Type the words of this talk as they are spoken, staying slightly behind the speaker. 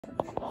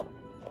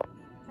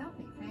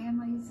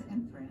families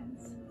and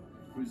friends.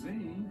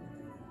 Cuisine.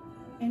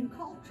 And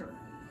culture,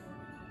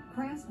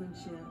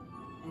 craftsmanship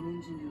and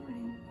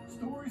ingenuity.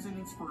 Stories and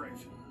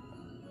inspiration.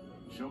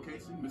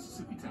 Showcasing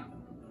Mississippi talent.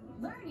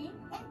 Learning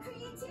and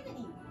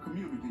creativity.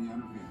 Community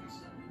and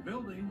events.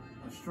 Building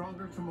a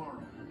stronger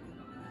tomorrow.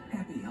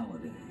 Happy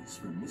holidays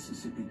from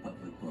Mississippi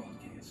Public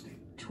Broadcasting.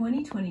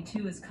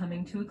 2022 is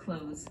coming to a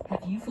close.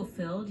 Have you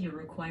fulfilled your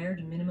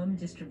required minimum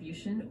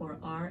distribution, or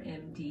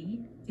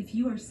RMD? If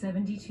you are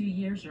 72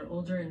 years or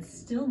older and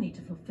still need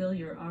to fulfill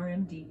your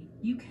RMD,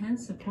 you can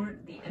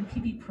support the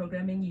MPB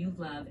programming you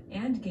love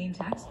and gain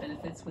tax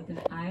benefits with an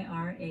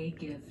IRA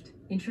gift.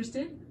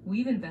 Interested?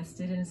 We've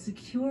invested in a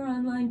secure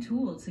online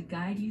tool to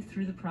guide you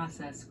through the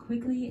process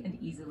quickly and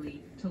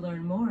easily. To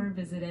learn more,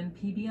 visit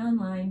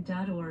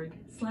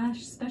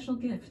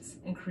mpbonline.org/special-gifts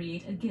and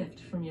create a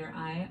gift from your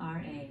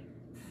IRA.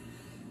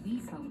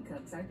 These home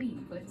cooks are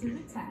being put to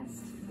the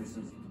test. This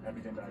is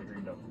everything that I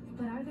dreamed of.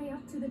 But are they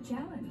up to the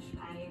challenge?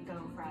 I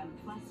go from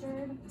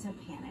flustered to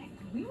panic.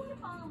 We want to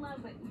fall in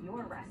love with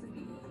your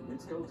recipe.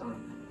 It's go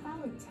time.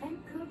 Follow 10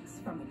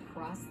 cooks from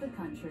across the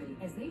country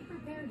as they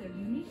prepare their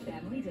unique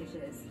family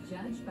dishes,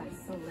 judged by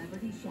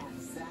celebrity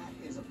chefs. That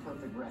is a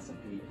perfect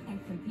recipe.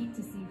 And compete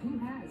to see who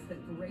has the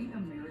great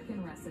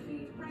American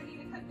recipe. Ready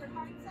to cook your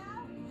hearts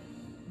out?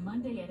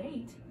 Monday at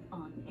 8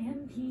 on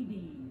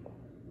MPB.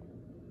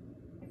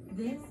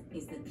 This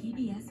is the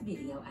PBS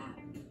Video app.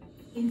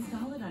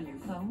 Install it on your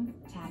phone,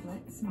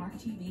 tablet, smart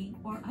TV,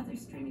 or other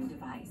streaming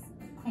device,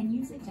 and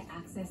use it to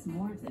access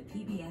more of the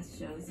PBS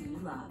shows you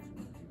love.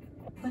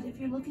 But if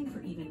you're looking for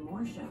even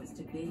more shows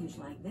to binge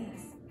like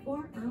this,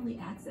 or early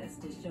access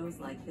to shows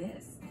like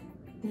this,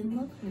 then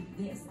look for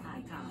this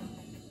icon.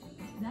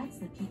 That's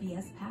the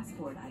PBS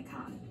Passport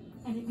icon,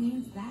 and it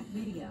means that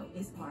video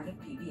is part of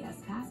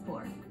PBS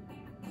Passport.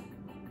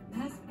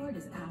 Passport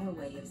is our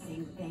way of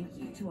saying thank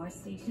you to our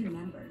station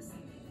members.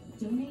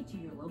 Donate to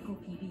your local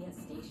PBS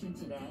station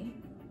today,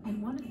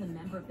 and one of the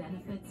member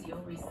benefits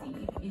you'll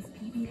receive is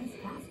PBS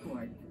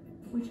Passport,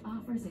 which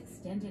offers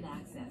extended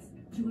access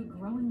to a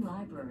growing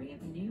library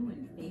of new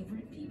and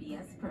favorite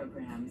PBS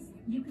programs.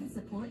 You can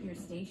support your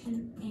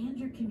station and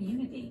your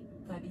community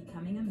by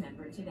becoming a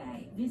member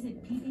today.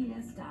 Visit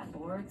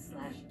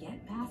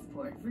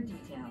pbs.org/getpassport for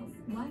details.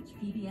 Watch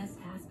PBS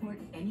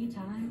Passport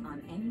anytime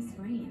on any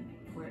screen,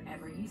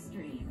 wherever you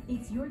stream.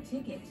 It's your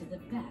ticket to the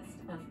best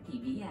of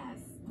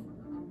PBS.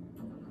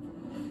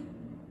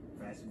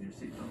 Fasten your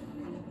seatbelt.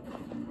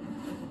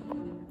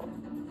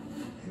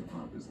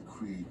 Hip-hop is the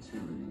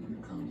creativity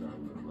that comes out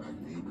of the black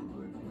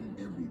neighborhood when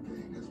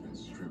everything has been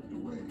stripped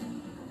away.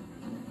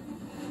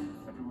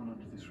 Everyone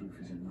under this roof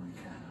is in my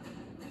cab.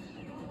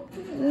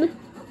 I'm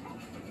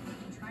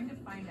trying to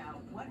find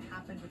out what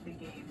happened with the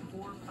game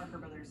before Parker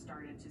Brothers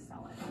started to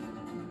sell it.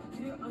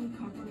 You're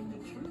uncovering the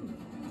truth.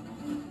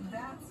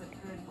 That's a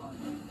good one.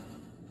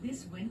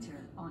 This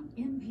winter on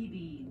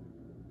MPB.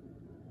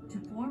 To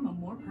form a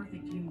more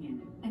perfect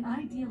union, an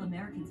ideal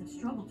Americans have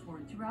struggled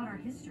toward throughout our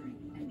history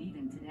and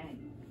even today.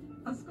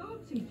 A school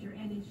teacher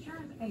and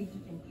insurance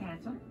agent in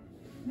Canton,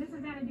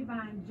 Mrs. Anna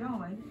Devine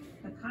joined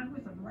the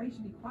Congress of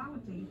Racial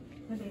Equality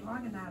when they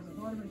organized a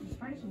voter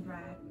registration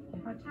drive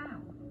in her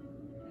town.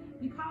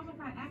 Because of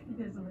her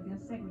activism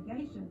against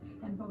segregation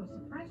and voter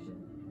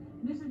suppression,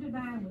 Mrs.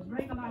 Devine was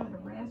regularly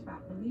harassed by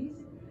police,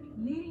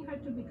 leading her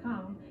to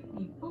become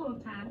a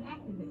full-time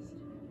activist.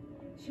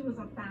 She was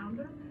a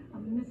founder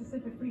of the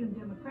Mississippi Freedom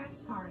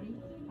Democratic Party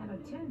and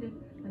attended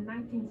the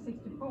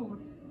 1964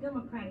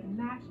 Democratic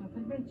National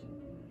Convention.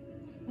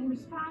 In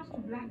response to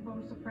black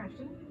voter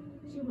suppression,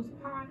 she was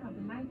part of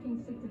the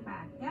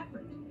 1965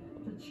 effort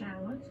to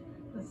challenge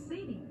the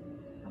seating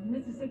of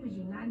Mississippi's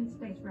United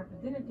States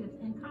representatives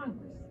in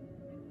Congress.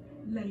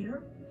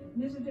 Later,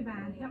 Mrs.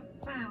 Devine helped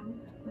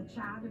found the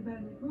Child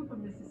Development Group of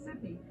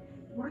Mississippi,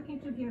 working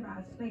to give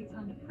our state's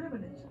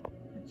underprivileged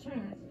a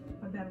chance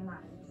for better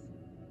lives.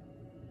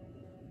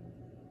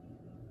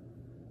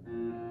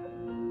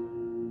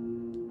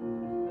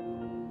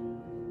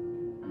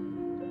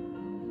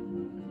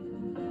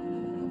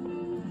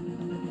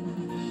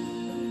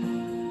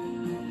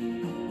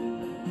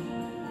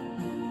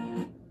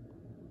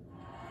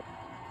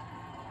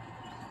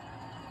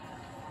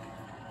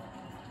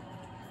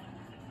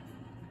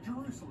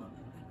 Jerusalem.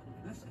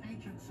 This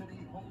ancient city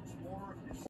holds more